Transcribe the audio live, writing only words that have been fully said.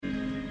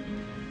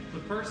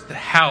first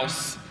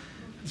house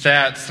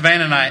that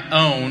Savannah and I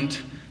owned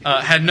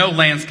had no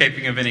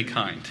landscaping of any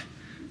kind.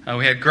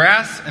 We had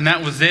grass, and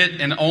that was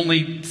it, and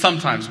only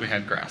sometimes we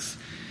had grass.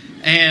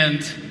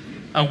 And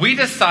we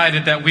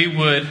decided that we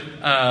would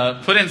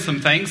put in some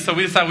things, so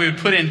we decided we would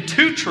put in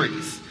 2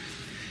 trees.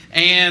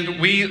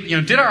 And we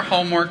did our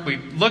homework, we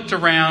looked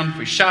around,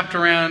 we shopped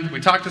around,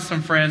 we talked to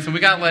some friends, and we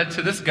got led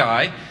to this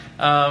guy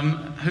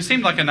who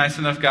seemed like a nice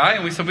enough guy,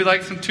 and we said we'd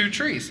like some 2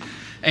 trees.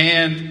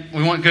 And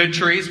we want good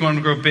trees, we want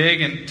them to grow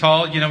big and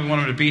tall, we want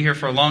them to be here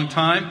for a long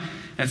time.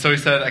 And so he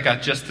said, I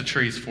got just the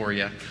trees for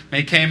you. And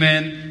he came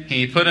in,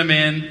 he put them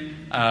in,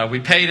 we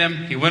paid him,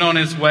 he went on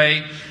his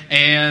way,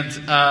 and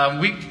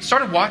we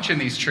started watching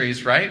these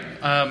trees, right?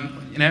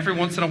 And every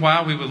once in a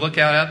while we would look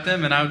out at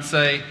them, and I would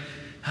say,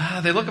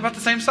 they look about the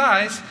same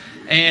size.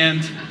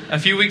 And a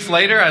few weeks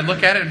later, I'd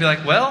look at it and be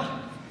like, well,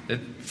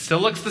 it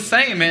still looks the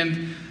same.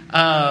 And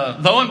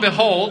lo and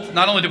behold,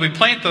 not only did we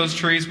plant those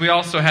trees, we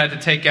also had to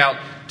take out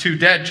 2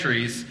 dead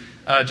trees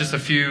just a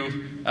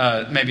few,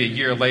 maybe a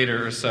year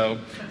later or so.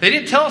 They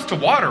didn't tell us to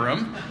water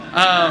them.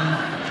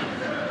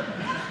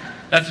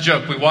 That's a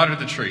joke. We watered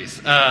the trees.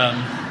 We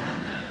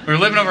were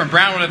living over in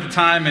Brownwood at the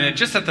time, and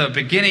just at the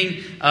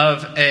beginning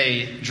of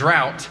a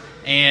drought,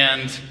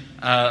 and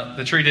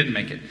the tree didn't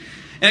make it.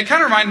 And it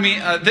kind of reminded me,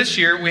 this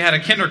year we had a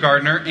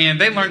kindergartner,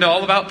 and they learned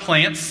all about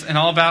plants and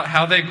all about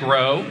how they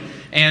grow.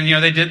 And,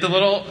 they did the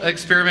little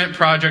experiment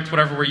project,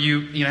 whatever, where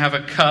you have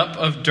a cup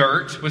of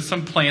dirt with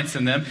some plants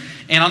in them.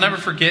 And I'll never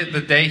forget the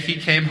day he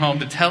came home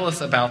to tell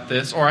us about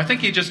this. Or I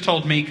think he just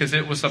told me because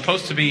it was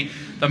supposed to be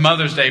the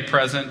Mother's Day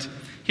present.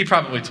 He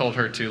probably told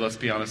her too, let's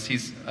be honest.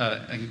 He's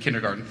in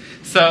kindergarten.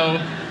 So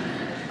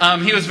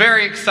he was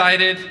very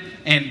excited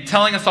and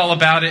telling us all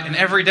about it. And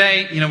every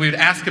day, we would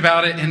ask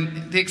about it.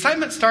 And the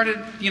excitement started,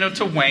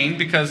 to wane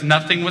because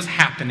nothing was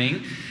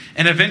happening.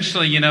 And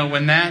eventually,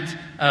 when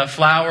that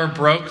flower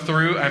broke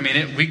through,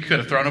 we could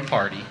have thrown a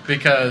party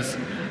because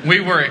we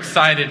were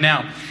excited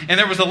now. And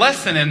there was a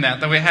lesson in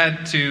that we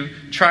had to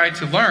try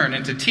to learn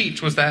and to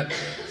teach, was that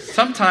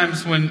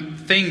sometimes when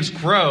things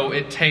grow,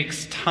 it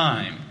takes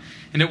time.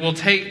 And it will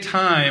take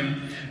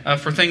time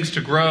for things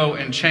to grow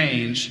and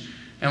change.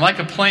 And like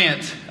a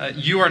plant,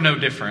 you are no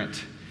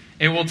different.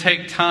 It will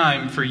take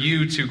time for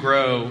you to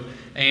grow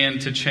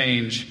and to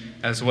change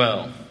as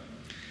well.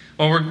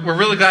 Well, we're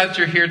really glad that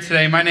you're here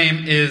today. My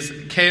name is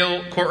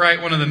Cale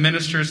Courtright, one of the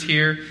ministers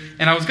here.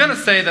 And I was going to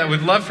say that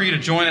we'd love for you to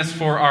join us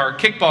for our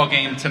kickball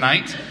game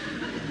tonight.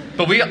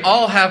 But we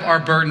all have our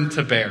burden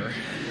to bear.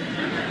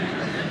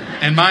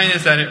 And mine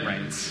is that it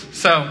rains.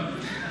 So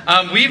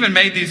we even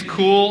made these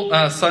cool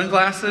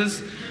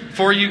sunglasses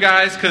for you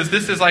guys because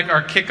this is like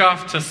our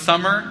kickoff to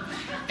summer.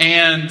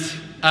 And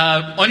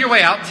on your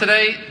way out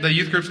today, the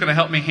youth group's going to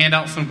help me hand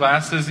out some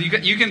glasses.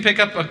 You can pick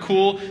up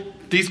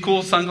these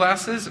cool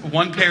sunglasses,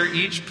 1 pair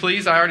each,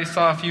 please. I already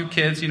saw a few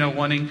kids,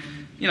 wanting,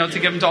 to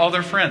give them to all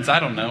their friends.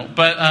 I don't know.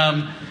 But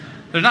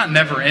they're not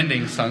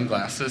never-ending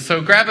sunglasses.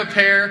 So grab a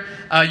pair.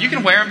 You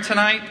can wear them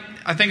tonight.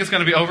 I think it's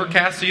going to be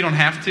overcast, so you don't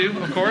have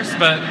to, of course.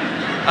 But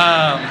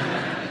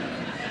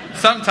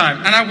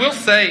sometime. And I will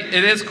say,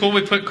 it is cool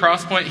we put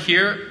Crosspoint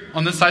here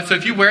on this side. So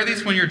if you wear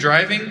these when you're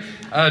driving,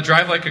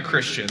 drive like a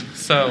Christian.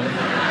 So...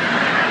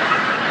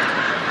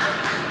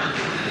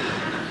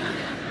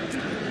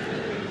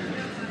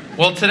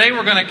 Well, today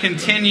we're going to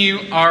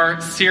continue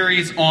our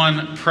series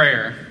on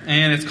prayer,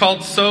 and it's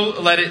called So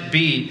Let It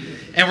Be.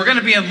 And we're going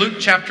to be in Luke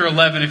chapter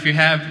 11. If you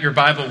have your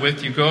Bible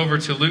with you, go over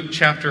to Luke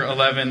chapter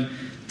 11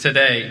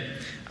 today.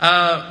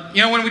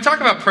 When we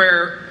talk about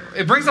prayer,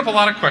 it brings up a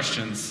lot of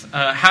questions.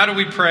 How do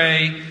we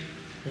pray?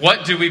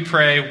 What do we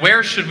pray?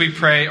 Where should we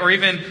pray? Or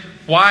even,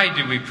 why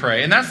do we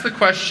pray? And that's the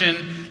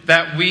question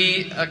that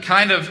we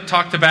kind of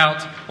talked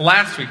about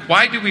last week.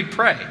 Why do we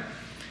pray?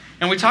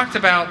 And we talked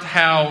about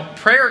how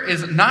prayer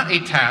is not a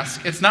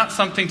task. It's not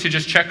something to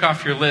just check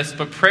off your list,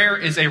 but prayer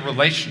is a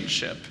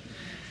relationship.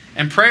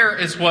 And prayer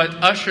is what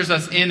ushers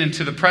us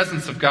into the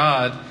presence of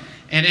God,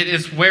 and it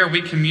is where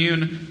we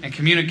commune and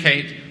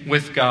communicate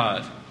with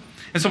God.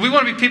 And so we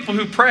want to be people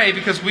who pray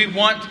because we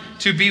want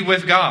to be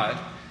with God.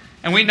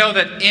 And we know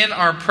that in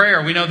our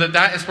prayer, we know that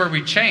that is where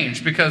we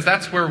change, because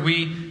that's where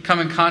we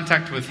come in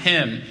contact with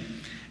Him.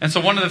 And so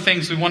one of the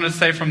things we wanted to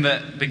say from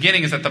the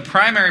beginning is that the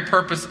primary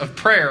purpose of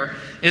prayer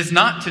is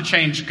not to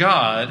change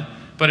God,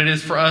 but it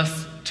is for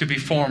us to be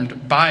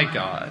formed by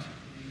God.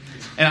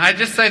 And I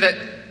just say that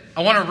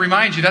I want to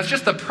remind you that's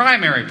just the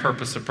primary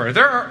purpose of prayer.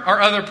 There are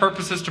other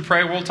purposes to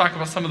pray. We'll talk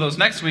about some of those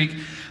next week.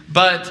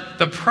 But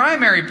the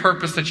primary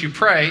purpose that you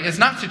pray is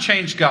not to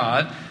change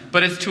God,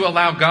 but it's to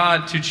allow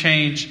God to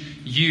change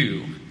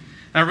you.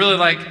 And I really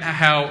like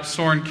how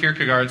Soren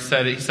Kierkegaard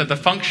said it. He said the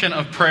function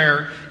of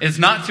prayer is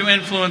not to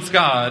influence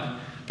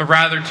God, but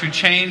rather to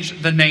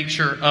change the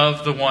nature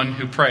of the one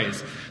who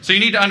prays. So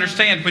you need to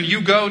understand, when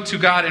you go to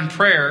God in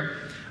prayer,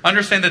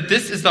 understand that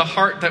this is the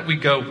heart that we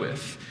go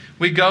with.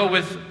 We go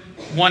with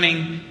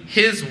wanting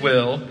His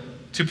will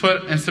to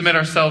put and submit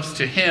ourselves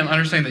to Him,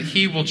 understanding that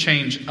He will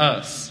change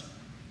us.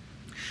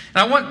 And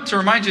I want to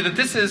remind you that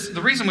this is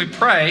the reason we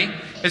pray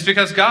is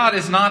because God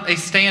is not a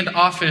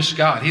standoffish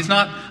God. He's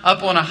not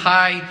up on a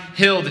high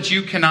hill that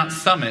you cannot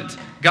summit.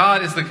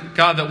 God is the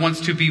God that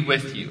wants to be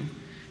with you.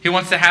 He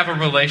wants to have a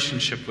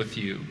relationship with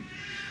you.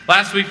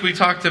 Last week we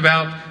talked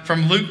about,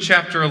 from Luke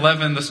chapter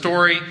 11, the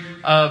story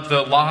of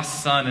the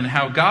lost son and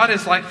how God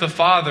is like the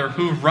father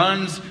who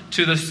runs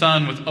to the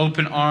son with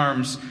open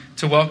arms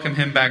to welcome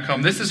him back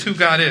home. This is who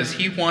God is.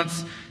 He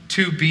wants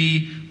to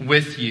be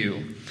with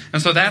you.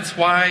 And so that's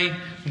why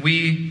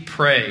we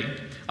pray,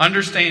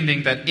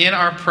 understanding that in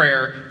our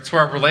prayer, it's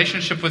where our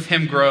relationship with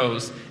him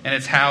grows, and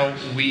it's how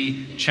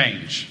we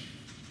change.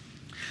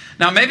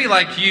 Now, maybe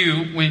like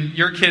you, when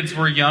your kids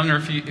were young, or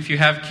if you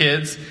have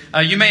kids,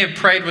 you may have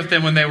prayed with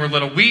them when they were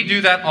little. We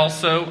do that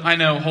also. I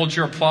know, hold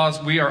your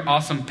applause. We are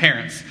awesome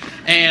parents.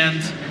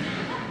 And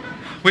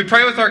we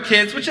pray with our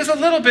kids, which is a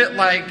little bit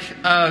like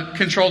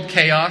controlled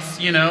chaos.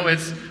 You know,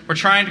 we're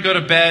trying to go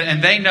to bed,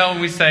 and they know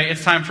when we say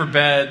it's time for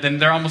bed, then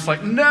they're almost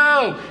like,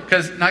 no, not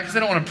because they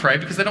don't want to pray,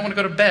 because they don't want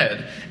to go to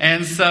bed.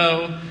 And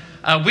so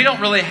we don't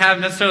really have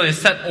necessarily a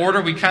set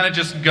order. We kind of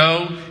just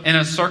go in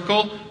a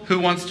circle. Who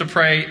wants to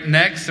pray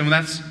next? And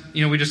that's,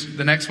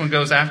 the next one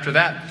goes after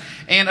that.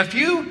 And a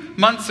few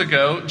months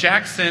ago,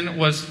 Jackson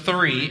was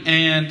 3,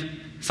 and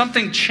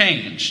something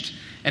changed.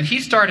 And he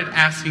started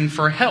asking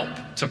for help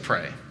to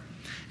pray.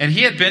 And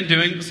he had been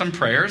doing some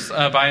prayers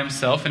by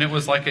himself, and it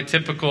was like a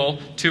typical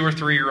 2 or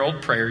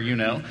 3-year-old prayer,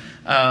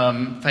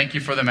 Thank you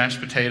for the mashed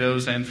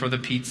potatoes and for the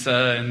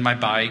pizza and my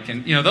bike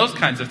and, those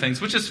kinds of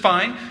things, which is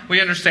fine.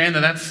 We understand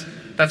that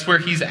that's where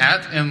he's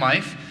at in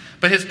life.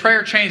 But his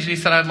prayer changed, and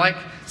he said, I'd like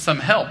some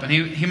help. And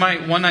he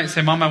might one night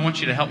say, Mom, I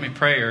want you to help me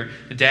pray, or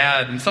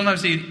Dad. And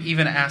sometimes he'd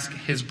even ask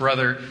his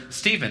brother,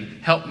 Stephen,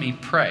 help me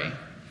pray.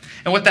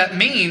 And what that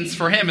means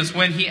for him is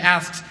when he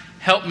asks,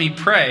 help me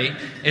pray,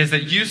 is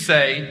that you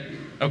say,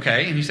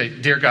 okay, and you say,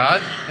 Dear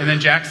God, and then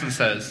Jackson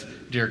says,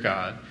 Dear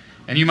God.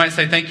 And you might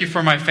say, thank you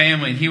for my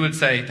family, and he would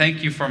say,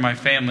 thank you for my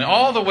family,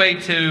 all the way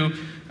to,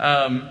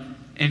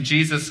 in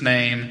Jesus'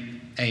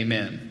 name,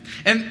 amen.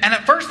 And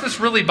at first this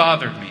really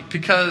bothered me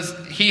because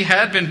he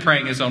had been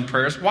praying his own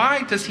prayers.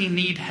 Why does he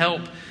need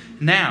help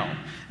now?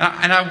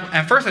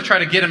 At first I tried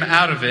to get him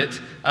out of it,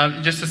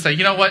 just to say,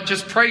 you know what,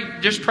 just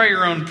pray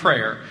your own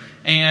prayer.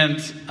 And,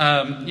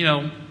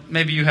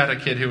 maybe you had a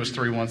kid who was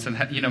 3 once,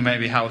 and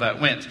maybe how that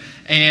went.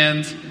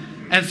 And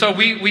so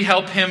we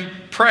help him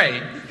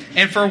pray.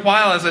 And for a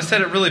while, as I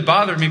said, it really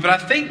bothered me. But I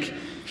think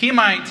he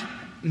might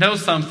know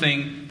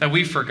something that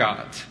we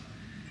forgot.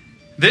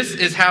 This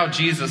is how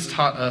Jesus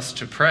taught us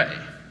to pray.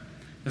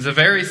 It's a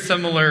very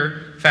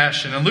similar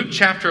fashion. In Luke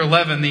chapter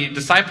 11, the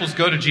disciples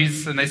go to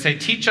Jesus and they say,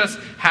 teach us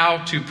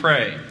how to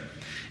pray.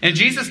 And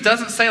Jesus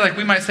doesn't say, like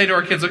we might say to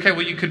our kids, okay,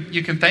 well, you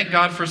can thank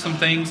God for some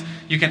things.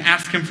 You can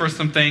ask him for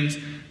some things.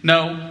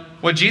 No,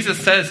 what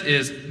Jesus says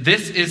is,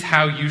 this is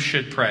how you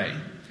should pray.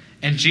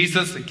 And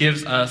Jesus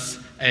gives us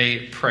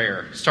a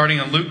prayer. Starting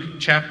in Luke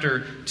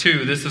chapter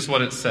 2, this is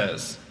what it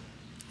says.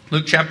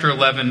 Luke chapter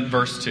 11,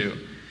 verse 2.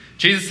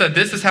 Jesus said,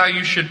 this is how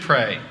you should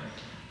pray.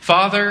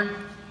 Father,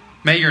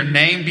 may your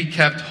name be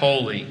kept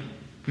holy.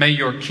 May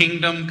your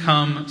kingdom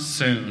come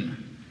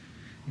soon.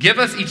 Give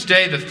us each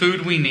day the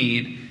food we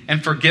need,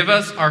 and forgive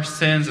us our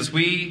sins as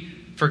we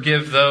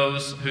forgive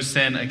those who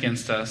sin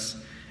against us.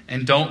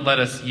 And don't let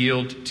us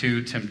yield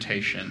to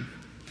temptation.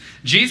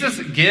 Jesus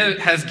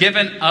has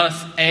given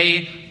us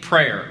a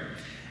prayer.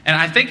 And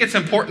I think it's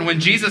important when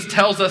Jesus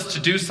tells us to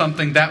do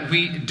something that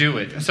we do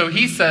it. And so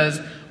he says,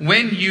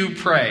 when you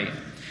pray.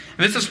 And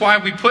this is why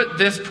we put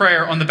this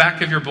prayer on the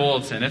back of your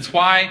bulletin. It's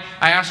why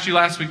I asked you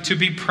last week to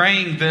be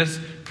praying this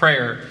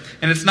prayer.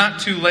 And it's not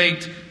too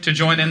late to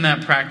join in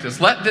that practice.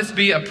 Let this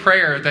be a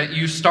prayer that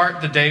you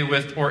start the day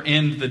with or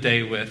end the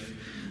day with.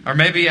 Or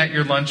maybe at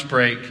your lunch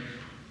break.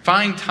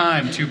 Find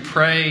time to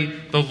pray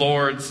the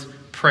Lord's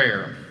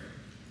Prayer.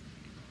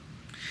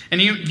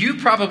 And you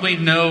probably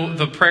know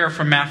the prayer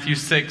from Matthew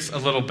 6 a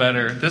little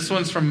better. This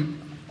one's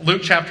from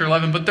Luke chapter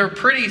 11, but they're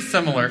pretty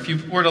similar. If you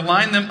were to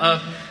line them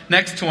up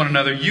next to one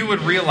another, you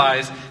would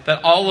realize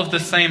that all of the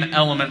same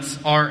elements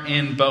are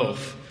in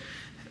both.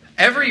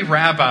 Every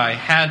rabbi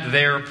had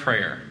their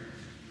prayer.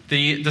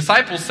 The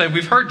disciples said,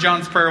 we've heard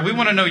John's prayer. We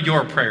want to know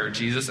your prayer,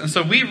 Jesus. And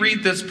so we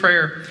read this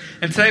prayer,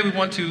 and today we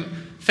want to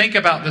think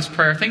about this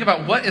prayer. Think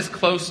about what is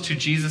close to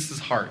Jesus'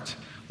 heart.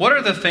 What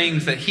are the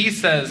things that he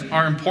says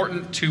are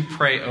important to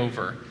pray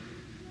over?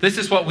 This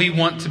is what we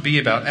want to be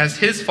about. As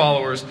his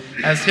followers,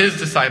 as his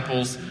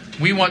disciples,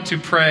 we want to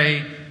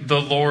pray the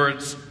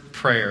Lord's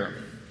Prayer.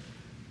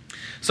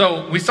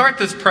 So we start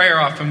this prayer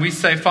off and we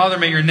say, Father,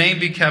 may your name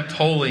be kept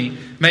holy.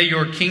 May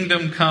your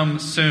kingdom come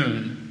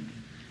soon.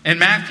 In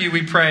Matthew,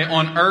 we pray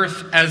on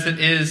earth as it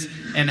is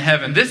in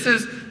heaven. This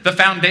is the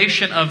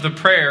foundation of the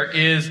prayer,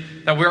 is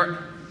that we're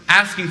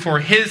asking for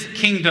his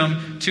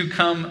kingdom to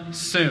come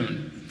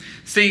soon.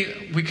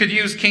 See, we could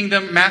use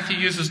kingdom. Matthew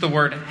uses the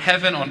word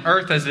heaven, on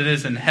earth as it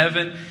is in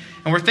heaven.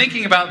 And when we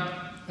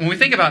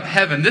think about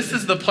heaven, this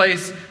is the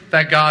place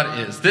that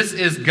God is. This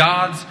is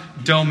God's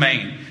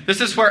domain.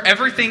 This is where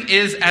everything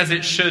is as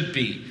it should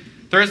be.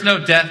 There is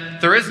no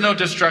death. There is no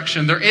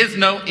destruction. There is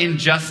no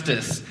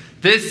injustice.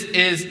 This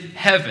is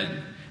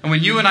heaven. And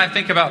when you and I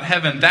think about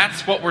heaven,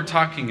 that's what we're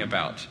talking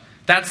about.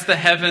 That's the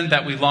heaven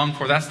that we long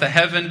for. That's the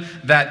heaven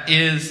that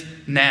is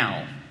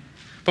now.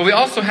 But we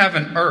also have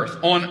an earth,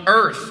 on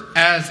earth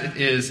as it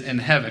is in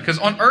heaven. Because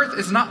on earth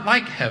is not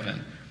like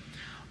heaven.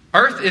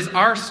 Earth is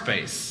our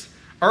space.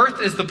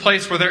 Earth is the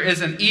place where there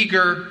is an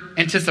eager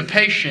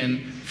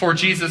anticipation for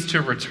Jesus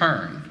to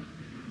return.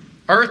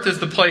 Earth is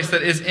the place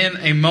that is in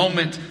a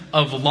moment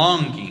of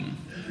longing,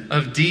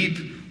 of deep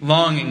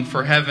longing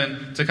for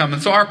heaven to come.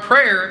 And so our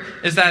prayer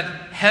is that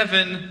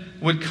heaven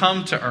would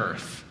come to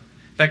earth,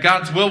 that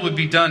God's will would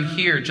be done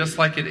here just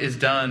like it is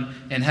done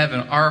in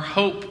heaven. Our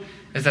hope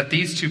is that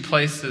these two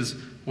places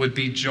would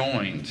be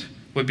joined,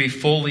 would be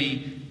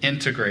fully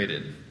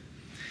integrated.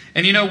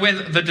 And you know,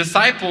 when the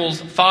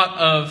disciples thought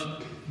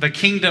of the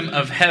kingdom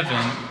of heaven,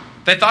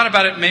 they thought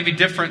about it maybe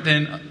different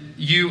than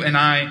you and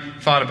I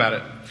thought about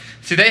it.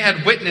 See, they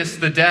had witnessed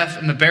the death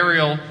and the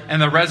burial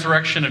and the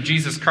resurrection of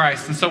Jesus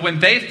Christ. And so when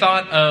they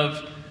thought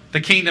of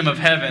the kingdom of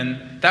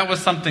heaven, that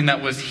was something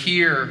that was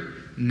here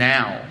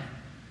now.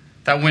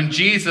 That when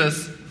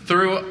Jesus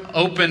threw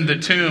open the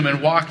tomb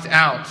and walked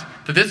out,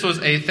 that this was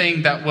a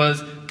thing that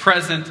was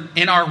present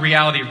in our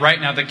reality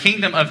right now. The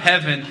kingdom of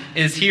heaven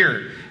is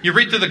here. You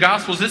read through the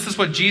Gospels, this is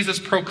what Jesus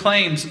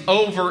proclaims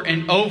over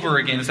and over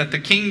again, is that the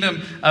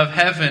kingdom of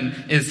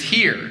heaven is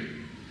here.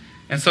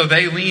 And so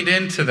they leaned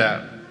into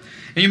that.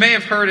 And you may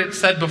have heard it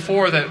said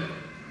before that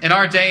in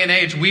our day and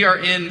age, we are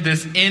in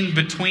this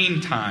in-between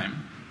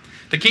time.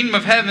 The kingdom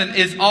of heaven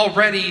is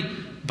already,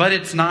 but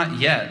it's not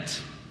yet.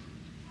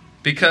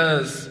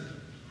 Because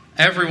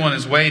everyone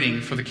is waiting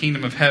for the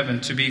kingdom of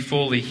heaven to be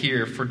fully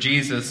here, for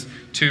Jesus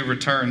to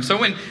return.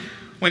 So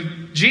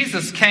when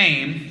Jesus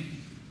came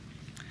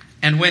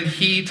and when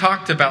he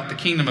talked about the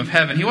kingdom of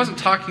heaven, he wasn't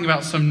talking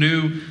about some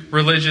new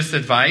religious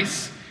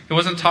advice. He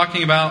wasn't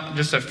talking about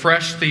just a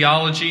fresh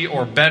theology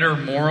or better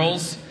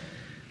morals.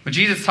 When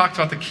Jesus talked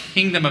about the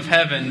kingdom of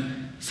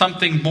heaven,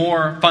 something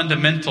more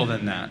fundamental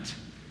than that.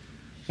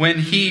 When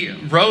he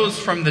rose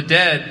from the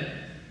dead,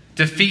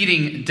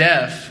 defeating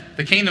death,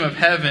 the kingdom of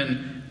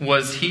heaven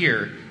was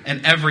here,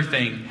 and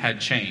everything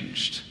had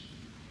changed.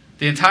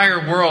 The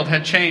entire world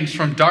had changed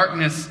from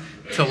darkness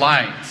to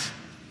light.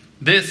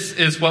 This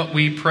is what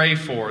we pray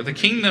for. The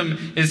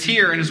kingdom is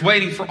here and is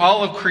waiting for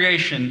all of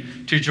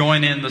creation to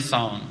join in the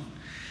song.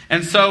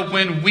 And so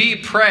when we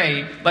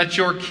pray, let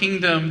your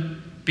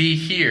kingdom be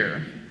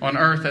here on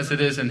earth as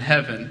it is in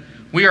heaven,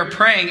 we are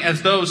praying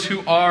as those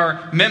who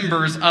are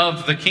members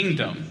of the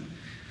kingdom.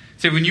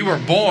 See, when you were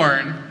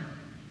born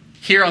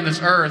here on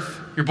this earth,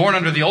 you're born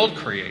under the old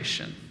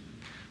creation.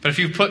 But if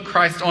you put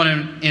Christ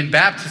on in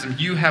baptism,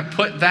 you have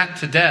put that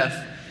to death,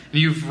 and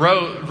you've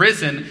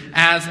risen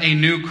as a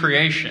new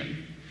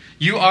creation.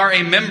 You are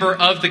a member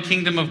of the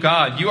kingdom of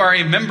God. You are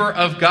a member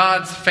of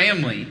God's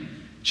family,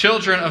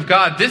 children of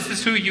God. This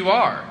is who you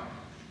are.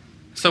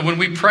 So when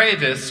we pray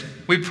this,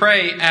 we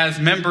pray as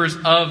members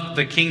of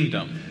the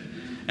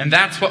kingdom. And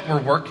that's what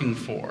we're working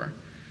for.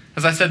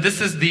 As I said,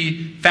 this is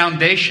the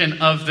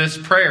foundation of this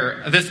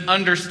prayer, this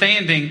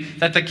understanding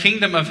that the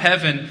kingdom of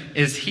heaven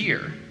is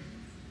here.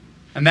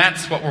 And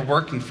that's what we're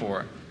working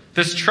for.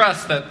 This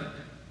trust that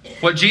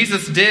what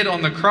Jesus did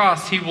on the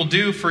cross, he will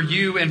do for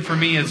you and for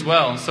me as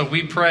well. So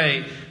we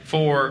pray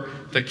for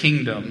the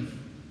kingdom.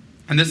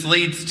 And this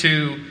leads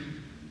to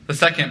the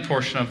second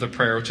portion of the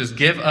prayer, which is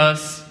give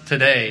us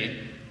today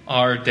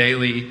our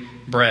daily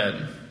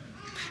bread.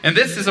 And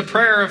this is a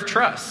prayer of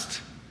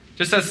trust.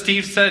 Just as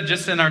Steve said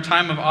just in our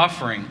time of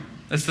offering,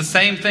 it's the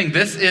same thing.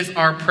 This is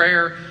our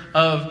prayer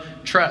of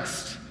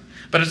trust.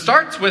 But it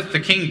starts with the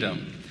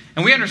kingdom.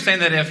 And we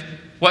understand that if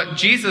what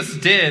Jesus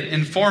did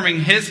in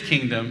forming his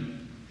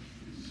kingdom,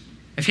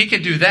 if he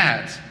can do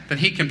that, then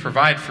he can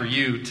provide for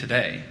you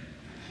today.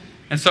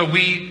 And so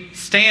we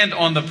stand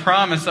on the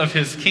promise of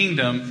his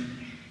kingdom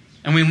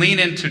and we lean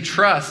into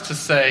trust to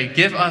say,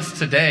 give us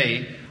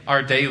today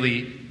our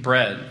daily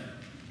bread.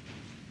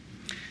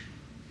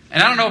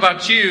 And I don't know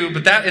about you,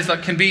 but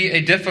that can be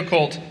a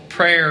difficult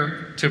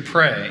prayer to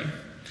pray.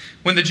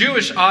 When the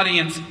Jewish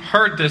audience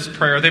heard this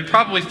prayer, they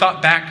probably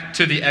thought back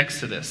to the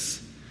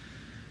Exodus.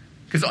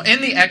 Because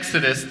in the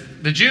Exodus,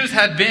 the Jews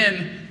had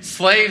been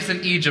slaves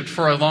in Egypt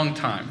for a long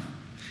time.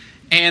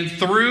 And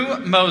through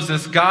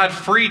Moses, God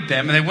freed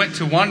them and they went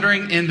to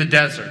wandering in the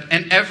desert.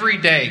 And every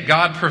day,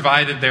 God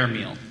provided their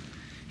meal.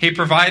 He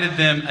provided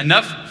them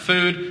enough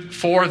food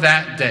for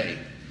that day.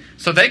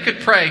 So they could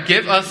pray,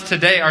 give us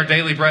today our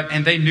daily bread,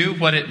 and they knew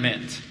what it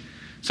meant.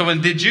 So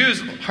when the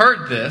Jews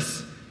heard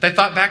this, they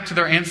thought back to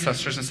their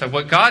ancestors and said,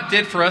 what God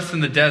did for us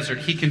in the desert,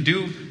 he can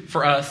do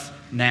for us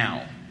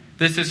now.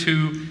 This is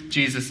who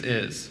Jesus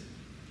is.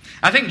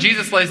 I think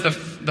Jesus lays the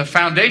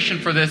foundation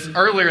for this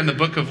earlier in the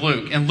book of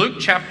Luke. In Luke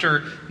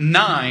chapter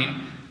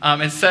 9,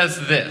 it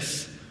says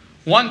this.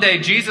 One day,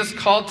 Jesus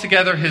called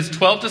together his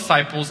 12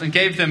 disciples and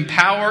gave them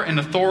power and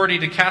authority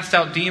to cast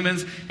out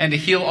demons and to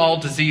heal all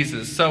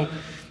diseases. So,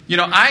 you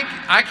know,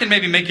 I can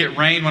maybe make it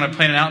rain when I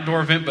play an outdoor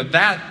event, but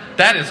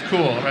that is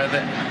cool. Right?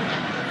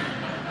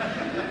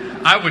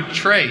 I would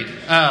trade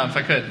if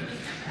I could.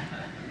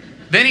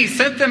 Then he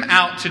sent them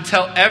out to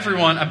tell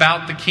everyone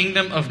about the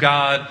kingdom of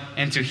God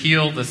and to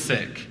heal the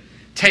sick.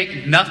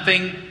 Take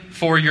nothing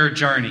for your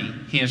journey,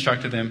 he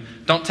instructed them.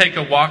 Don't take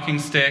a walking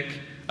stick,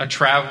 a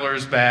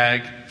traveler's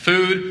bag,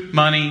 food,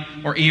 money,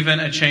 or even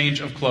a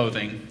change of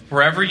clothing.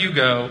 Wherever you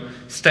go,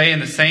 stay in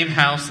the same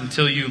house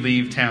until you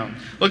leave town.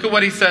 Look at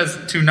what he says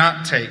to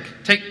not take.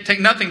 Take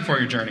nothing for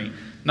your journey.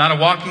 Not a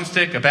walking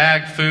stick, a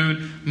bag,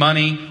 food,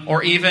 money,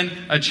 or even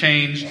a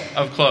change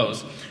of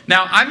clothes.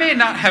 Now, I may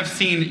not have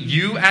seen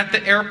you at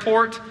the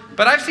airport,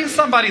 but I've seen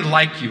somebody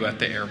like you at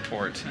the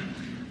airport.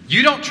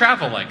 You don't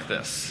travel like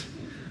this.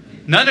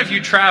 None of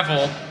you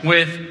travel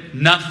with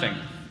nothing.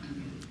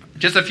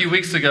 Just a few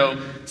weeks ago,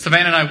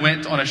 Savannah and I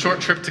went on a short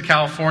trip to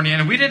California,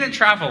 and we didn't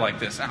travel like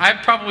this. I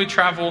probably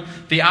travel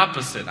the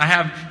opposite. I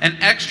have an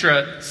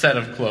extra set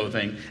of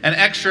clothing, an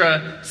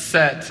extra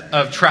set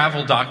of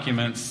travel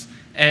documents.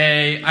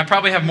 I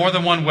probably have more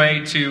than one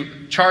way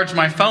to charge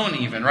my phone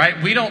even,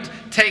 right? We don't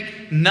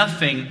take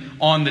nothing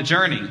on the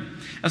journey.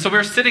 And so we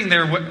were sitting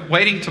there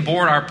waiting to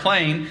board our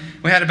plane.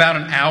 We had about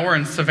an hour,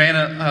 and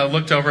Savannah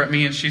looked over at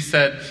me and she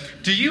said,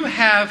 "Do you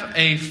have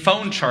a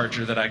phone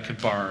charger that I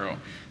could borrow?"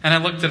 And I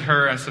looked at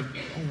her and I said,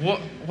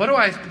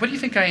 what do you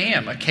think I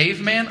am, a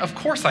caveman? Of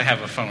course I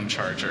have a phone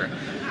charger.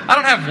 I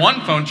don't have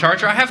one phone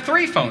charger, I have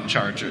 3 phone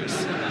chargers.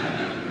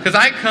 Because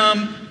I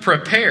come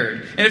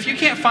prepared. And if you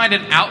can't find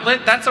an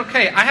outlet, that's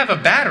okay. I have a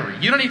battery.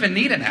 You don't even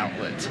need an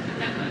outlet.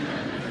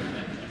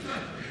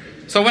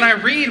 So when I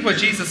read what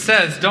Jesus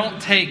says,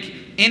 don't take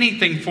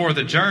anything for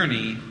the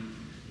journey,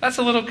 that's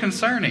a little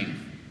concerning.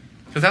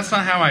 Because that's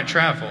not how I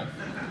travel.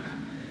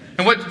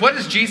 And what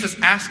is Jesus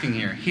asking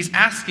here? He's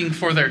asking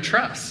for their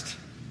trust.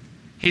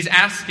 He's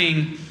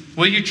asking,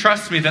 will you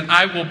trust me that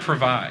I will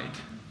provide?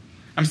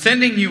 I'm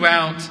sending you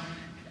out,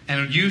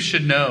 and you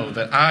should know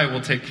that I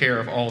will take care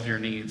of all of your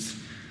needs.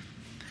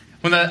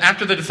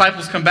 After the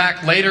disciples come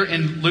back, later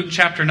in Luke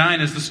chapter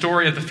 9 is the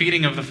story of the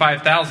feeding of the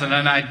 5,000.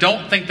 And I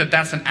don't think that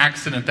that's an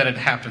accident that it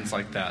happens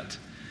like that.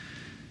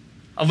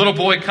 A little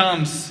boy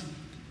comes.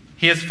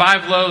 He has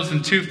 5 loaves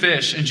and 2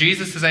 fish, and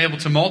Jesus is able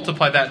to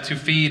multiply that to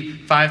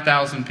feed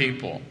 5,000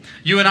 people.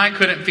 You and I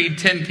couldn't feed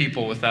 10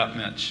 people with that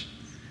much.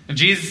 And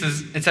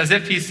it's as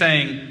if he's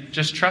saying,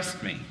 just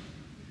trust me.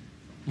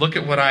 Look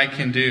at what I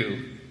can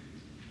do.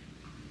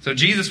 So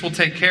Jesus will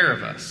take care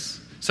of us.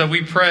 So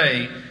we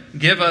pray,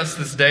 give us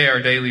this day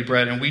our daily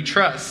bread, and we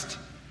trust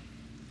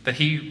that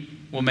he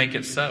will make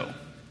it so.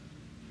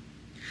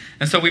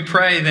 And so we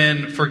pray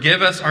then,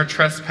 forgive us our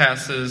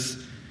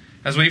trespasses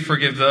as we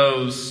forgive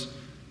those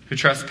who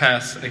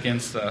trespass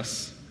against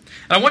us.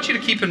 And I want you to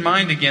keep in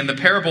mind again the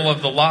parable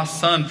of the lost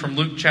son from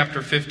Luke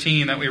chapter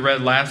 15 that we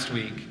read last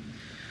week.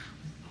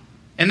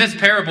 In this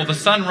parable, the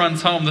son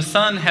runs home. The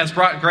son has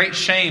brought great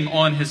shame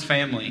on his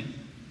family.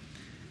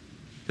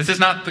 This is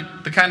not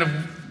the kind of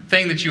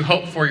thing that you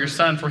hope for your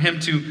son, for him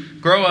to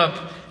grow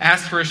up,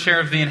 ask for a share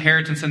of the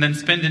inheritance, and then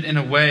spend it in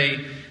a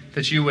way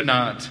that you would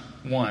not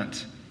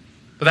want.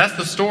 But that's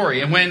the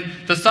story. And when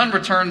the son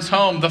returns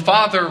home, the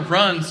father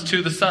runs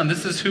to the son.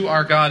 This is who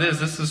our God is.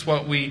 This is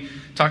what we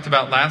talked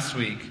about last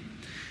week.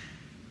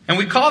 And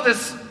we call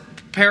this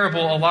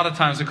parable, a lot of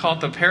times, we call it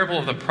the parable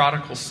of the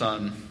prodigal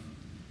son.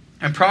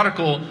 And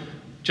prodigal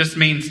just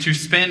means to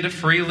spend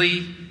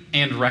freely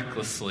and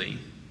recklessly.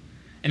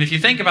 And if you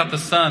think about the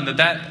son,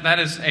 that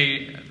is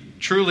a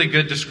truly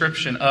good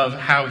description of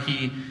how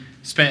he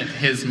spent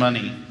his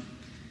money.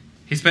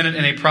 He spent it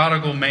in a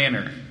prodigal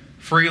manner,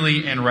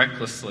 freely and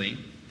recklessly.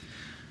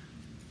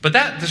 But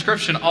that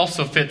description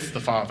also fits the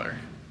father.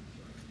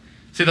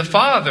 See, the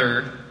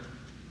father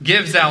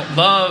gives out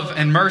love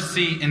and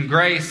mercy and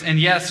grace and,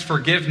 yes,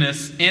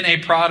 forgiveness in a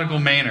prodigal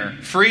manner,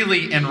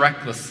 freely and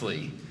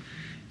recklessly,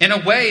 in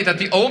a way that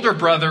the older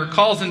brother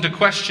calls into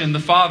question the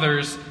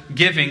father's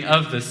giving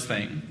of this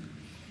thing,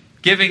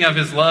 giving of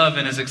his love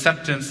and his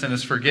acceptance and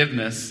his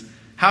forgiveness.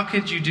 How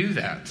could you do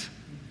that?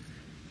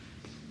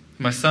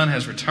 My son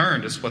has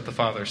returned, is what the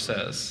father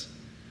says.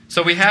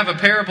 So we have a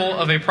parable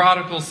of a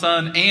prodigal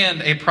son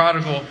and a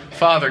prodigal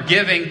father,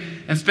 giving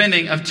and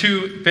spending of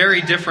 2 very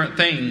different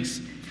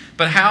things.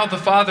 But how the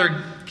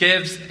father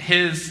gives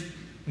his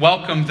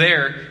welcome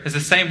there is the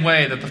same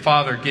way that the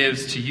father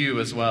gives to you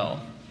as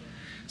well.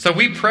 So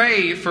we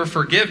pray for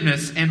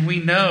forgiveness, and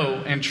we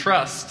know and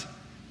trust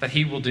that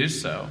he will do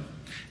so.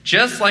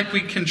 Just like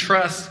we can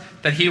trust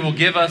that he will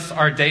give us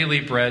our daily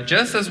bread,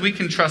 just as we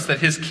can trust that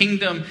his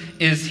kingdom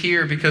is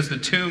here because the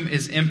tomb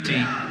is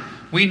empty,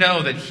 we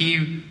know that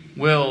he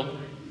will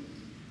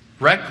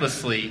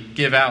recklessly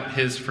give out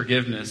his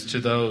forgiveness to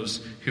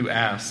those who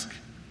ask.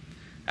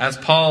 As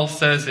Paul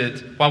says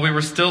it, while we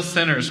were still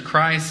sinners,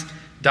 Christ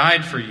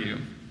died for you.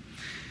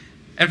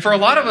 And for a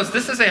lot of us,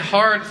 this is a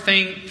hard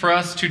thing for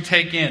us to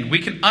take in. We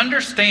can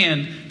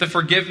understand the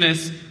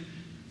forgiveness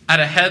at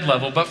a head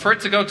level, but for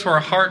it to go to our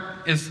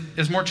heart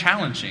is more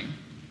challenging.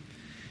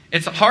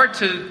 It's hard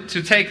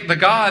to take the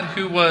God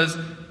who was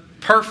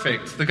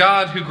perfect, the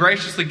God who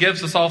graciously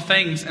gives us all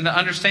things, and to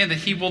understand that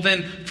he will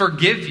then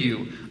forgive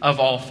you of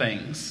all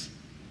things.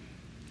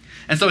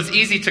 And so it's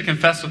easy to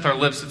confess with our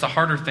lips. It's a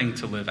harder thing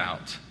to live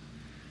out.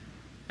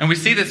 And we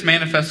see this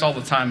manifest all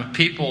the time of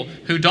people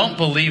who don't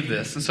believe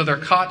this. And so they're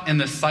caught in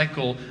this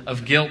cycle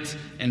of guilt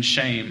and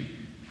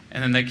shame.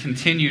 And then they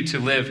continue to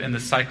live in the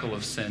cycle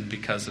of sin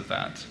because of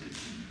that.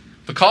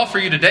 The call for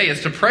you today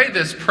is to pray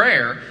this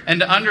prayer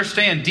and to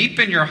understand deep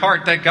in your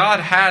heart that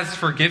God has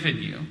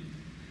forgiven you.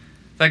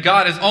 That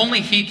God, as only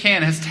He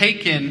can, has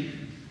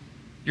taken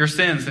your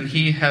sins and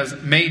He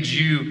has made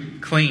you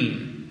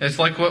clean. It's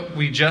like what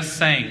we just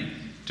sang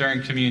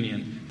during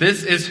communion.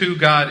 This is who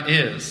God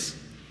is.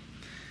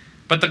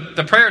 But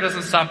the prayer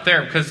doesn't stop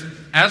there, because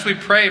as we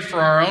pray for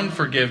our own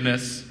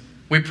forgiveness,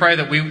 we pray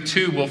that we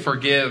too will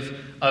forgive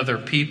other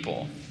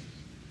people.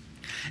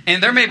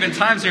 And there may have been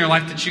times in your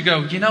life that you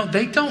go,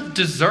 they don't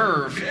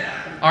deserve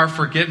our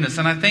forgiveness.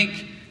 And I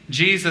think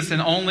Jesus,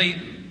 in only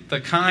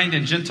the kind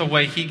and gentle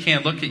way He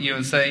can, look at you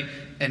and say,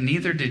 and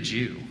neither did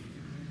you.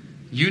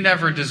 You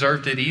never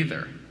deserved it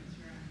either.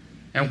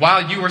 And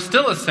while you were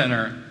still a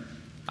sinner,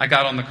 I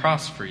got on the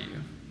cross for you.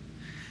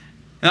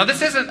 Now,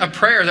 this isn't a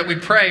prayer that we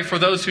pray for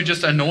those who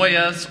just annoy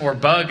us or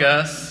bug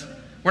us.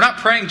 We're not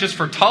praying just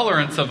for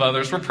tolerance of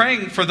others. We're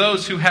praying for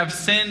those who have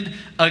sinned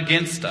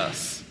against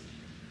us.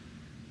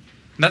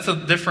 And that's a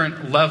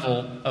different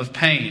level of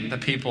pain that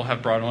people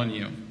have brought on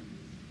you.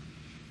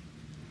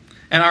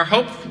 And our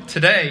hope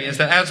today is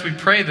that as we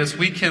pray this,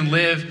 we can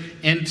live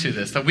into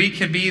this, that we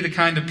can be the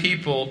kind of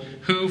people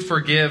who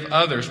forgive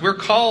others. We're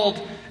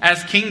called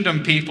as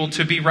kingdom people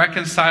to be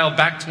reconciled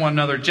back to one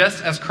another,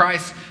 just as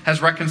Christ has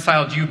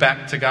reconciled you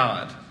back to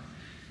God.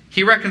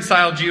 He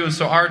reconciled you, and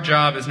so our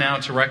job is now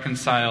to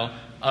reconcile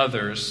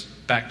others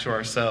back to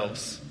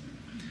ourselves.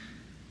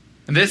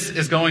 And this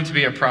is going to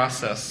be a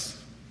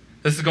process.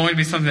 This is going to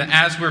be something that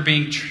as we're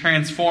being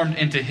transformed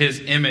into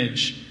His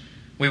image,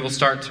 we will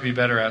start to be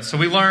better at. So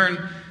we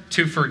learn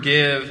to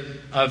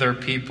forgive other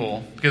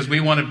people because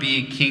we want to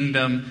be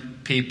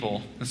kingdom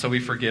people. And so we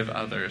forgive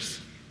others.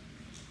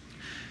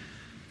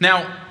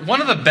 Now,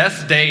 one of the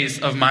best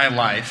days of my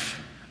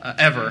life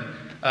ever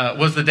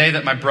was the day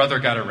that my brother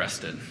got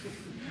arrested.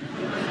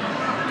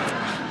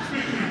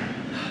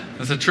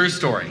 It's a true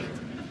story.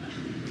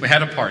 We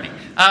had a party.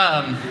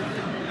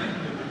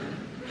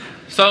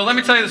 So let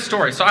me tell you the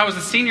story. So I was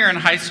a senior in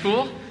high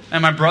school,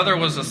 and my brother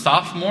was a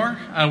sophomore.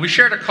 We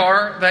shared a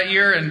car that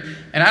year, and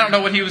I don't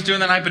know what he was doing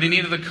that night, but he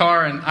needed the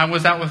car, and I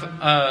was out with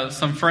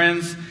some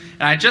friends,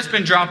 and I had just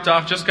been dropped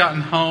off, just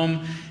gotten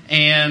home,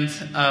 and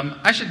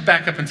I should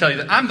back up and tell you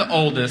that I'm the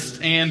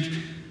oldest, and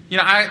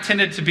I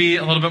tended to be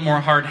a little bit more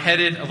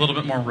hard-headed, a little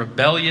bit more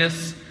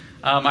rebellious.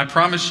 I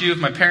promise you, if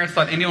my parents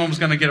thought anyone was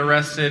going to get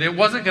arrested, it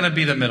wasn't going to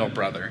be the middle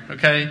brother,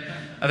 okay?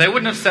 They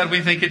wouldn't have said,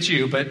 we think it's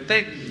you, but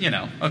they,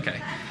 okay.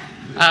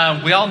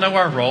 We all know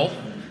our role.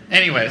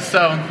 Anyway,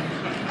 so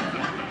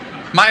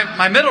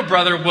my middle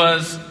brother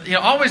was,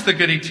 always the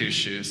goody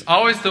two-shoes,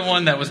 always the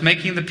one that was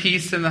making the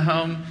peace in the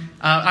home.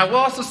 I will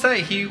also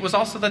say he was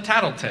also the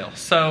tattletale.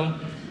 So,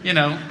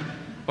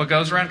 what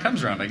goes around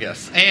comes around, I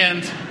guess.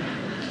 And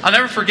I'll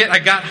never forget, I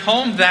got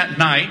home that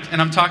night,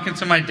 and I'm talking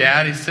to my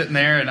dad. He's sitting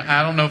there, and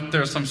I don't know if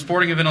there was some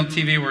sporting event on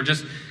TV. We're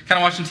just kind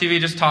of watching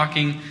TV, just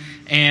talking,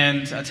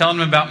 and telling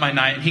him about my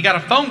night. And he got a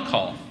phone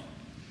call.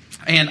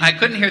 And I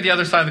couldn't hear the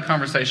other side of the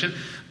conversation,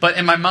 but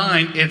in my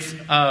mind, it's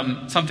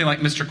something like,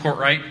 Mr.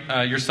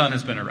 Courtright, your son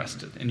has been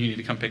arrested, and you need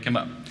to come pick him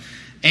up.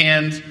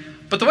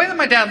 But the way that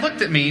my dad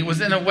looked at me was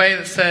in a way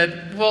that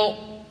said,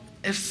 well,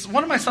 if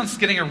one of my sons is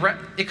getting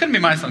arrested, it couldn't be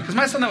my son, because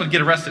my son that would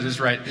get arrested is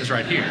right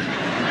here.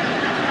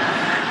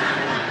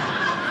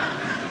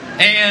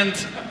 And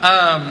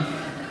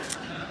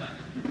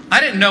I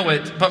didn't know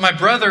it, but my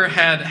brother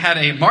had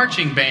a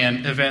marching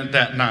band event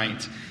that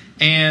night.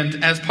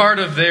 And as part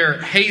of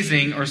their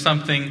hazing or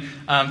something,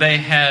 they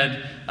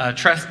had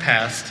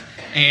trespassed,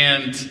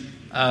 and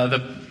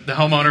the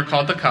homeowner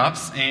called the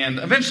cops, and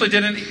eventually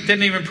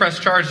didn't even press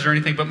charges or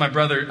anything. But my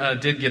brother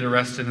did get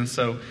arrested, and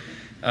so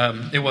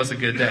it was a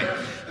good day.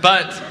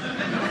 But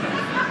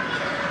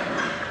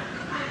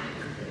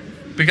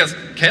because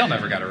Cale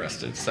never got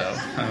arrested, so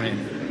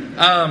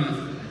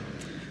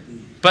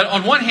but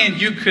on one hand,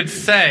 you could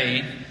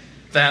say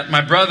that my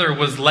brother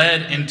was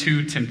led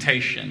into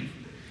temptation.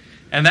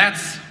 And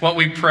that's what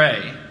we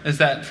pray, is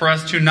that for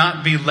us to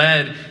not be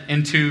led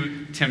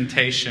into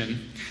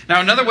temptation.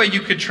 Now, another way you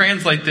could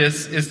translate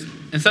this is,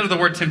 instead of the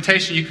word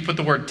temptation, you could put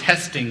the word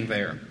testing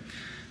there.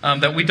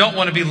 That we don't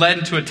want to be led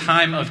into a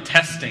time of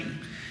testing.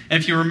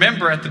 And if you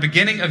remember, at the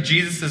beginning of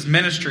Jesus'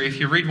 ministry, if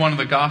you read one of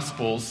the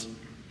Gospels,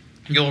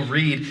 you'll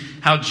read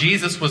how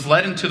Jesus was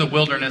led into the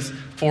wilderness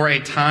for a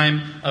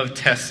time of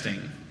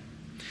testing.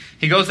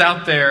 He goes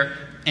out there,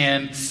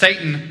 and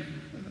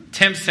Satan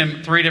tempts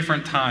him 3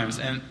 different times.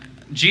 And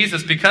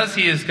Jesus, because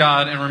he is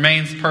God and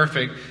remains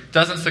perfect,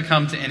 doesn't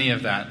succumb to any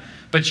of that.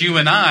 But you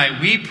and I,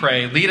 we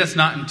pray, lead us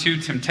not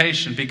into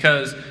temptation,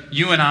 because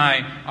you and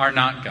I are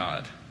not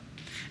God.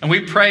 And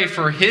we pray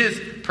for His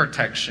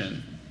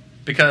protection,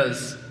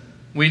 because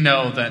we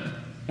know that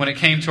when it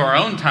came to our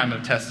own time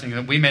of testing,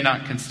 that we may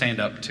not can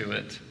stand up to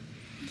it.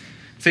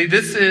 See,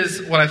 this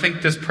is what I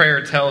think this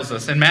prayer tells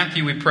us. In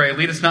Matthew we pray,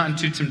 lead us not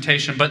into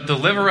temptation, but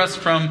deliver us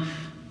from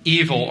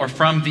evil or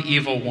from the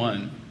evil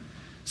one.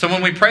 So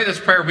when we pray this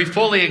prayer, we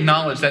fully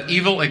acknowledge that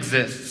evil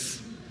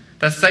exists,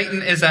 that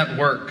Satan is at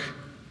work,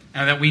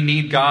 and that we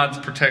need God's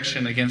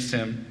protection against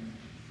him.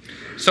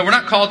 So we're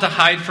not called to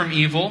hide from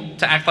evil,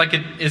 to act like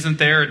it isn't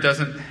there, it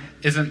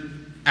isn't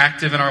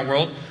active in our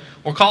world.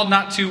 We're called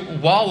not to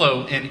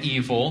wallow in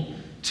evil,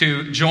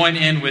 to join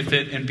in with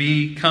it and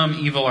become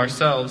evil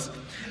ourselves.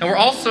 And we're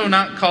also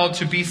not called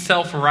to be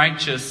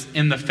self-righteous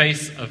in the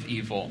face of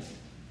evil.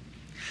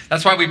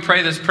 That's why we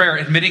pray this prayer,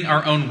 admitting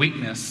our own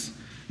weakness.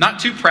 Not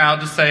too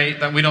proud to say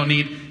that we don't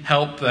need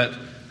help, that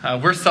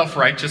we're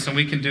self-righteous and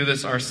we can do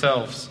this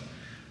ourselves.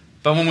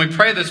 But when we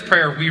pray this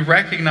prayer, we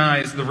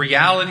recognize the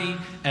reality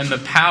and the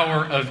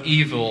power of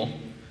evil,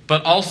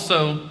 but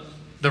also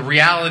the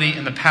reality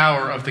and the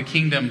power of the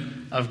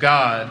kingdom of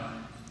God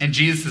and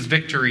Jesus'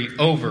 victory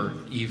over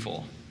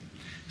evil.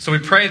 So we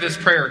pray this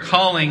prayer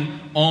calling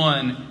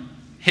on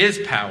his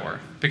power,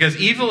 because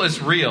evil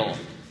is real,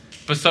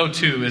 but so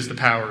too is the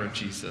power of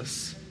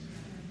Jesus.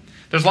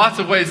 There's lots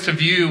of ways to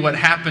view what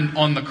happened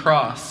on the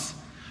cross,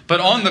 but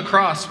on the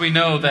cross we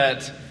know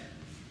that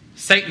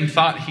Satan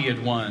thought he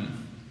had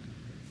won.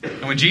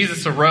 And when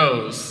Jesus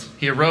arose,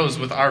 he arose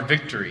with our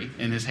victory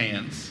in his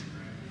hands.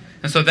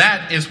 And so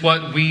that is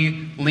what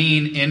we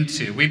lean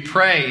into. We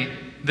pray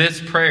this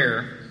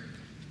prayer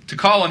to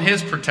call on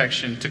his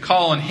protection, to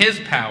call on his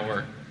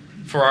power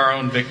for our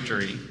own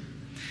victory.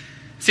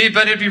 See,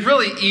 but it'd be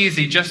really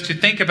easy just to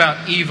think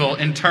about evil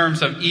in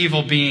terms of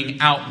evil being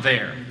out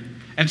there,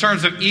 in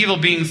terms of evil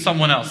being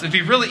someone else. It'd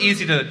be really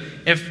easy to,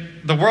 if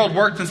the world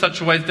worked in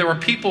such a way that there were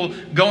people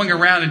going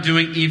around and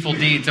doing evil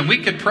deeds, and we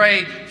could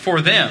pray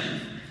for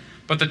them.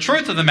 But the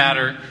truth of the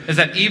matter is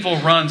that evil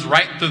runs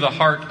right through the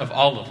heart of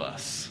all of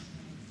us.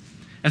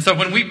 And so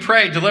when we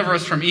pray, deliver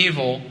us from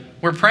evil,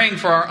 we're praying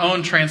for our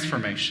own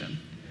transformation.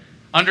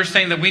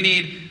 Understanding that we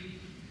need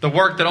the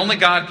work that only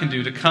God can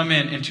do to come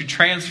in and to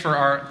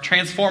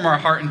transform our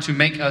heart and to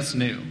make us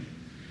new.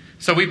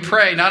 So we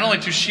pray not only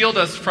to shield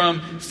us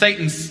from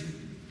Satan's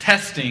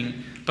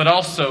testing, but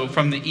also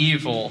from the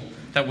evil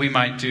that we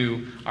might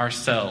do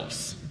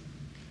ourselves.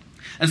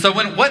 And so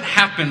what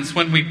happens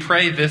when we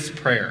pray this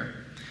prayer?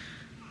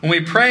 When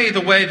we pray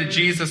the way that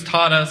Jesus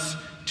taught us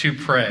to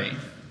pray.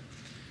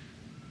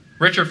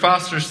 Richard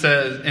Foster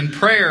says, in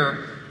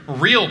prayer,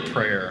 real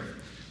prayer,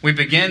 we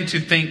begin to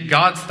think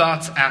God's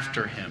thoughts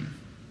after him,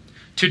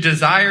 to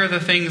desire the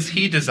things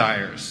he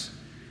desires,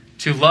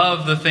 to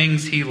love the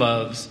things he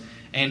loves,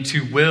 and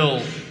to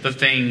will the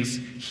things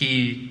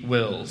he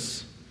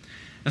wills.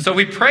 And so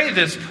we pray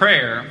this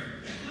prayer,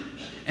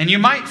 and you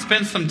might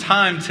spend some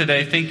time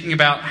today thinking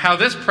about how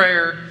this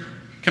prayer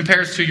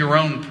compares to your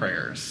own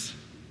prayers.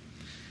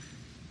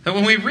 That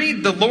when we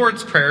read the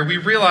Lord's Prayer, we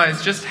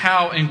realize just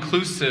how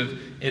inclusive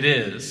it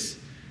is.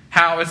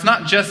 How it's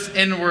not just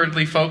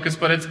inwardly focused,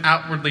 but it's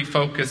outwardly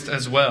focused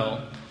as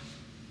well.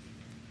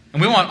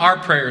 And we want our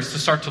prayers to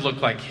start to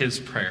look like his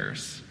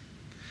prayers.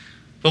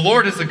 The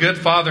Lord is a good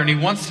Father, and he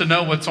wants to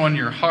know what's on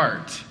your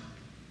heart.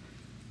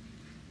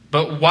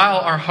 But while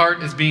our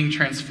heart is being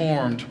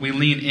transformed, we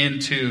lean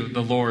into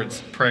the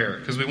Lord's Prayer,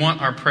 because we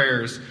want our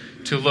prayers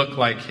to look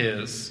like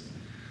his.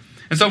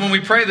 And so when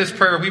we pray this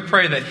prayer, we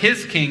pray that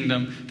his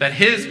kingdom, that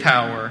his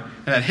power,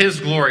 and that his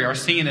glory are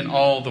seen in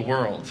all the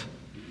world.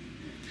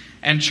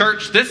 And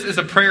church, this is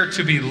a prayer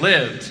to be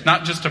lived,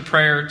 not just a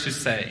prayer to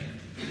say.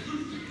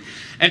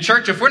 And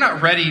church, if we're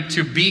not ready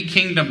to be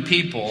kingdom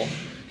people,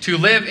 to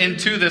live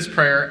into this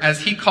prayer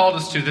as he called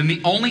us to, then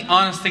the only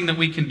honest thing that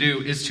we can do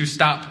is to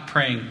stop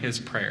praying his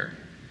prayer.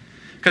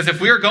 Because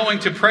if we are going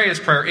to pray his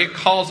prayer, it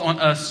calls on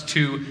us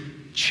to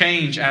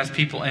change as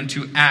people and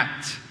to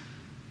act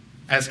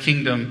as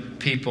kingdom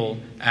people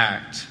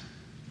act.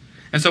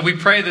 And so we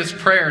pray this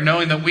prayer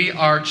knowing that we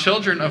are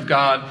children of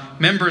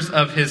God, members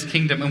of his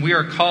kingdom, and we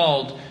are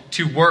called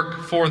to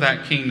work for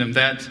that kingdom,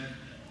 that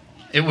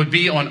it would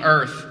be on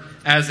earth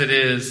as it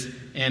is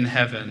in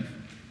heaven.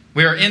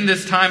 We are in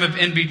this time of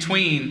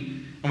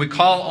in-between, and we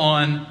call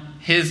on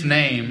his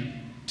name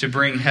to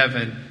bring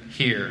heaven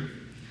here.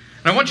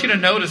 And I want you to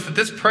notice that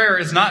this prayer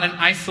is not an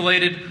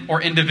isolated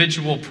or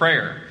individual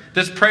prayer.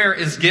 This prayer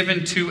is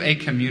given to a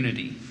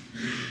community.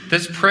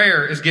 This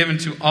prayer is given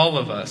to all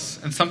of us,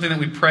 and something that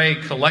we pray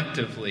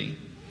collectively.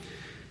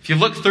 If you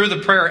look through the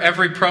prayer,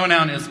 every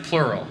pronoun is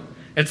plural.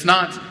 It's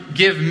not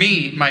give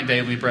me my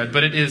daily bread,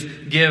 but it is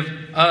give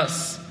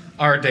us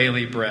our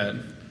daily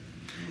bread.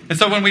 And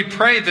so when we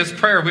pray this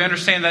prayer, we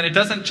understand that it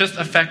doesn't just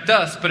affect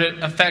us, but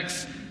it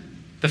affects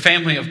the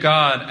family of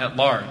God at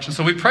large. And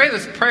so we pray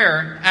this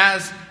prayer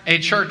as a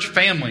church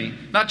family,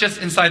 not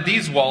just inside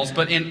these walls,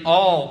 but in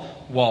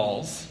all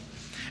walls.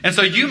 And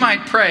so you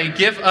might pray,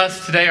 give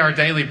us today our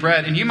daily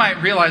bread, and you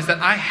might realize that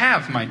I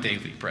have my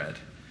daily bread.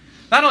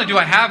 Not only do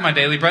I have my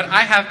daily bread,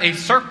 I have a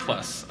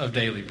surplus of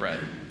daily bread.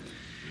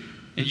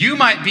 And you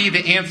might be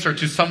the answer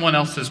to someone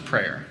else's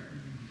prayer.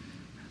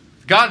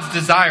 God's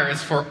desire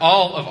is for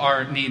all of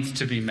our needs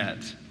to be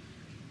met.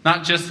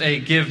 Not just a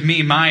give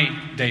me my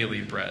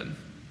daily bread.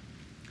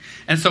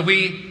 And so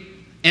we,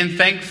 in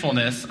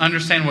thankfulness,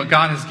 understand what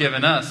God has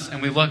given us,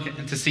 and we look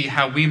to see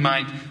how we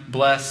might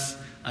bless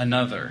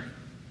another.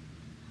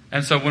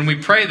 And so when we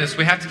pray this,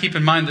 we have to keep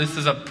in mind this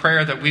is a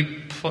prayer that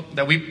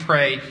we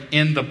pray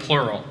in the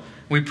plural.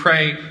 We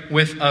pray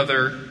with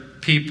other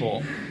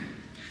people.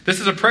 This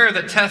is a prayer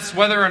that tests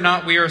whether or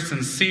not we are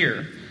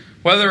sincere,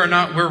 whether or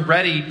not we're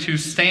ready to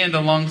stand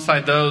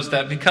alongside those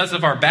that because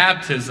of our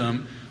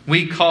baptism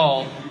we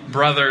call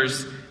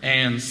brothers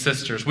and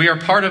sisters. We are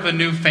part of a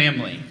new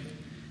family,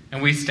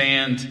 and we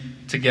stand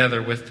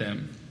together with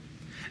them.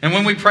 And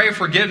when we pray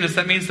forgiveness,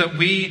 that means that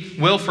we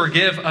will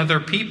forgive other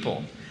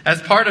people.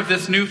 As part of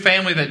this new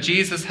family that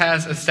Jesus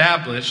has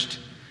established,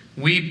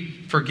 we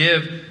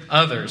forgive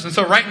others. And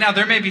so right now,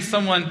 there may be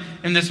someone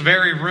in this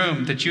very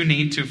room that you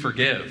need to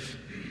forgive.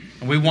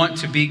 And we want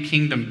to be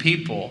kingdom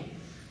people,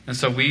 and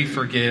so we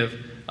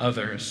forgive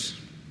others.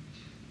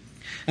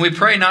 And we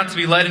pray not to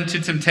be led into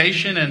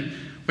temptation, and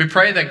we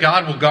pray that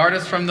God will guard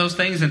us from those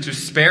things and to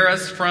spare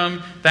us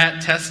from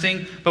that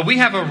testing. But we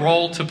have a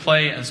role to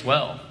play as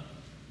well.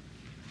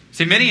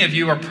 See, many of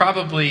you are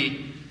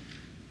probably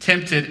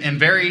tempted in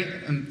very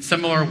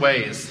similar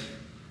ways,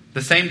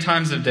 the same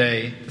times of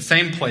day, the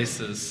same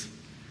places.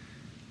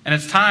 And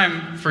it's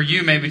time for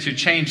you maybe to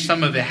change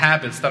some of the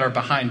habits that are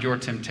behind your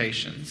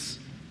temptations.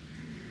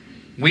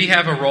 We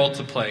have a role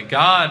to play.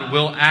 God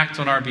will act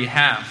on our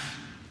behalf,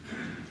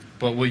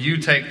 but will you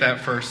take that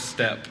first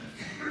step?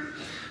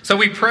 So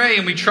we pray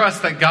and we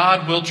trust that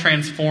God will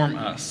transform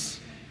us.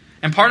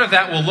 And part of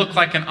that will look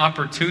like an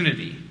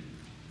opportunity.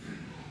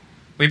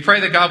 We pray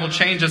that God will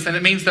change us, and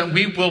it means that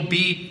we will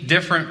be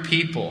different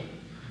people.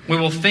 We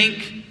will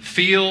think,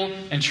 feel,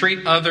 and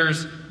treat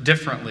others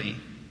differently.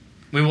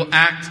 We will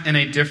act in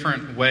a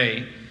different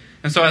way.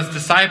 And so as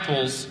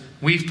disciples,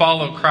 we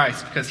follow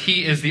Christ because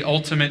he is the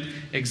ultimate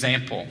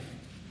example.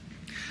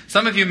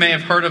 Some of you may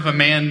have heard of a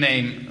man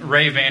named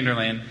Ray Vander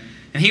Laan,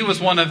 and he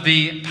was one of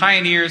the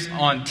pioneers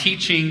on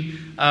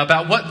teaching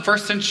about what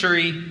first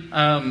century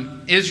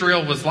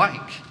Israel was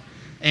like.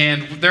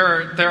 And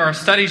there are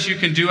studies you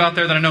can do out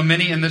there that I know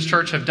many in this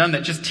church have done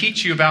that just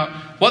teach you about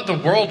what the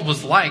world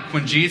was like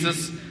when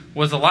Jesus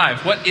was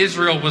alive, what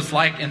Israel was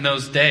like in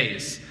those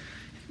days.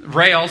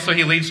 Ray also,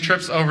 he leads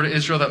trips over to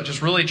Israel that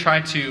just really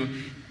try to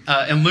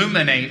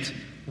illuminate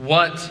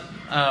what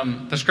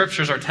the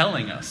scriptures are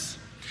telling us.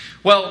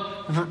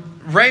 Well,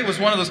 Ray was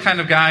one of those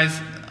kind of guys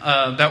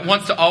that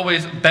wants to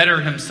always better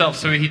himself.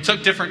 So he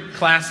took different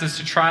classes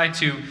to try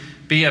to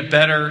be a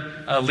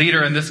better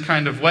leader in this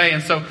kind of way.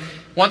 And so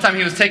one time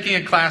he was taking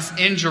a class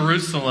in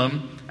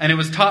Jerusalem, and it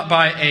was taught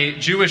by a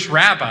Jewish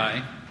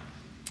rabbi.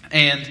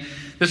 And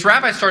this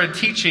rabbi started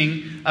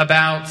teaching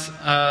about,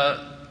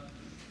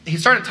 he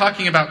started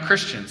talking about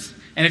Christians.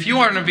 And if you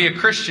want to be a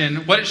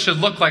Christian, what it should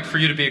look like for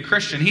you to be a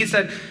Christian. He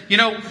said,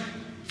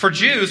 for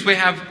Jews, we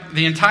have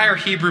the entire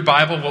Hebrew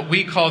Bible, what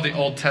we call the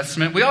Old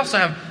Testament. We also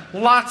have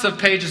lots of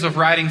pages of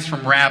writings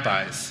from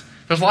rabbis.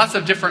 There's lots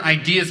of different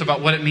ideas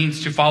about what it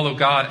means to follow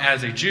God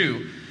as a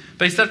Jew.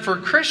 But he said for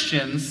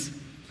Christians,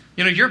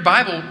 your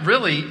Bible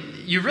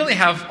you really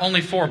have only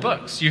 4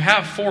 books. You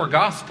have 4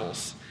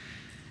 Gospels.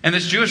 And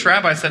this Jewish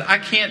rabbi said, I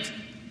can't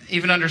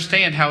even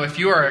understand how if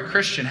you are a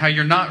Christian, how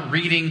you're not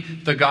reading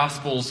the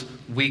Gospels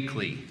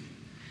weekly.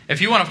 If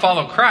you want to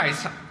follow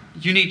Christ,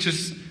 you need to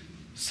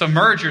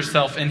submerge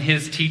yourself in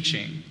his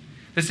teaching.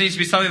 This needs to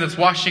be something that's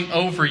washing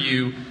over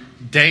you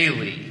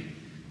daily.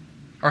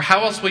 Or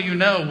how else will you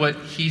know what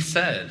he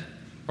said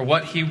or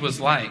what he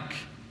was like?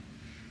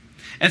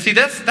 And see,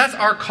 that's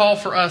our call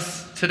for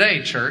us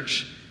today,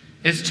 church,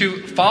 is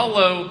to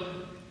follow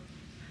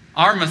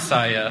our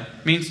Messiah,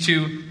 means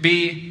to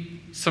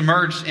be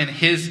submerged in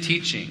his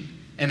teaching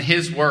and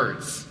his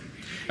words.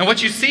 And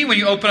what you see when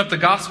you open up the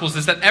Gospels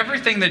is that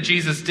everything that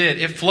Jesus did,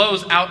 it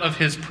flows out of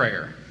his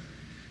prayer.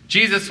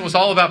 Jesus was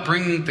all about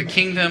bringing the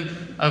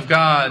kingdom of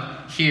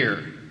God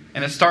here,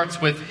 and it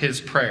starts with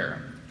his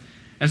prayer.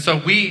 And so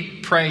we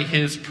pray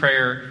his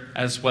prayer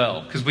as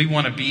well, because we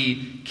want to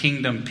be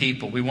kingdom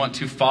people. We want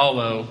to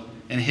follow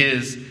in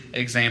his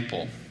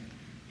example.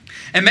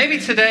 And maybe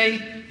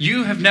today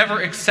you have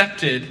never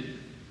accepted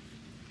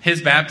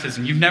his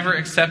baptism. You've never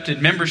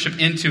accepted membership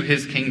into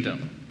his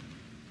kingdom.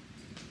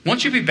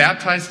 Won't you be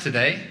baptized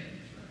today?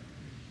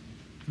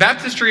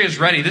 Baptistry is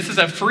ready. This is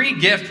a free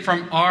gift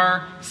from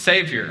our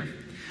Savior.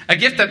 A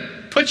gift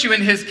that puts you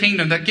in his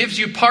kingdom, that gives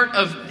you part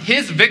of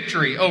his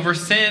victory over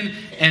sin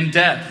and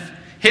death.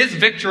 His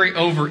victory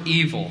over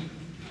evil.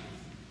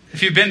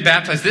 If you've been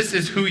baptized, this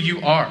is who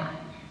you are.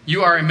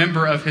 You are a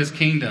member of his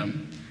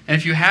kingdom. And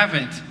if you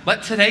haven't,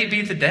 let today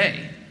be the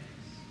day.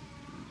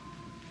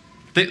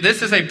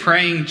 This is a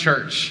praying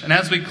church. And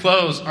as we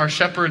close, our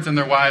shepherds and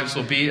their wives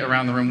will be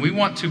around the room. We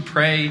want to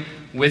pray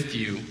with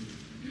you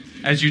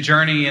as you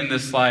journey in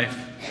this life.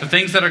 The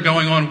things that are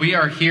going on, we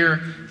are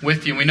here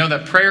with you. We know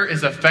that prayer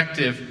is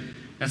effective,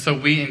 and so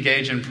we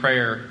engage in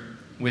prayer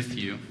with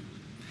you.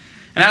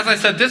 And as I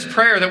said, this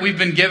prayer that we've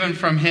been given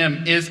from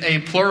him is a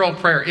plural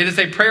prayer. It is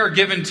a prayer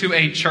given to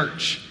a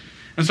church.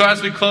 And so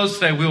as we close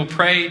today, we will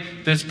pray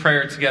this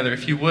prayer together.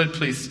 If you would,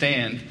 please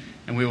stand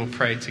and we will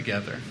pray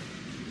together.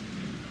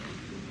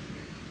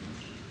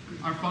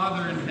 Our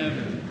Father in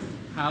heaven,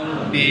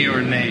 hallowed be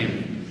your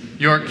name.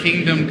 Your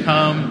kingdom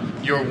come,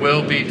 your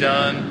will be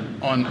done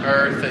on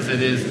earth as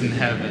it is in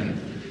heaven.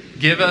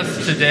 Give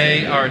us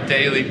today our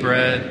daily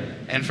bread,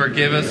 and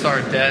forgive us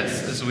our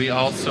debts as we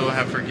also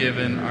have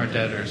forgiven our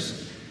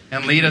debtors.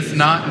 And lead us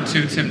not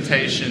into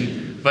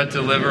temptation, but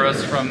deliver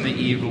us from the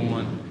evil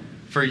one.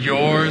 For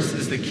yours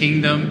is the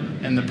kingdom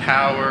and the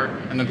power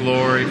and the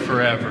glory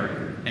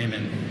forever.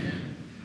 Amen.